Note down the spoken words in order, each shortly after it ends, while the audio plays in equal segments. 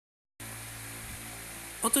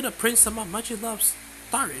Although the Princesama Maji loves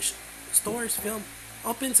RISH Stores film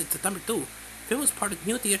opens in September 2. Film is part of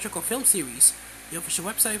the new theatrical film series. The official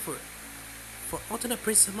website for Ultimate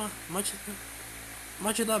Princesama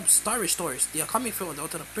Maji loves RISH Stores, the upcoming film of the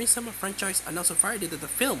Ultimate Princesama franchise, announced on Friday that the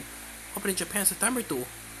film opened in Japan September 2.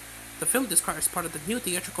 The film described as part of the new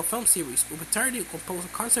theatrical film series will entirely compose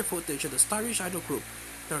of concert footage of the stylish idol group.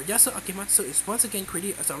 Naruyasu Akimatsu is once again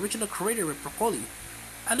credited as the original creator with Broccoli.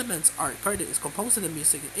 Elements Art credit is composing the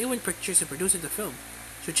music and A1 Pictures is producing the film.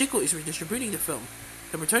 Shuchiku is redistributing the film.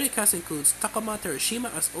 The returning cast includes Takuma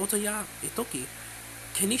Terashima as Otoya Itoki,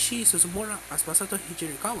 Kenichi Suzumura as Masato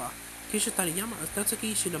Hijirikawa, Kisha Taniyama as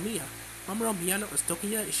Natsuki Shinomiya, Mamoru Miyano as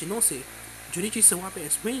Tokiya Ishinose, Junichi Sawabe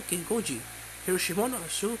as Rin Kengoji, Hiroshimono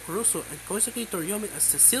as Shu Kurusu, and Koisuke Toriyomi as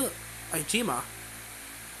Cecile Aijima.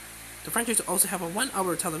 The franchise also have a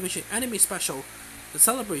 1-hour television anime special that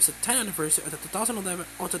celebrates the 10th anniversary of the 2011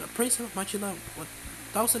 Ultimate Princess Machina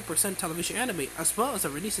 1000% television anime, as well as the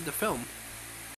release of the film.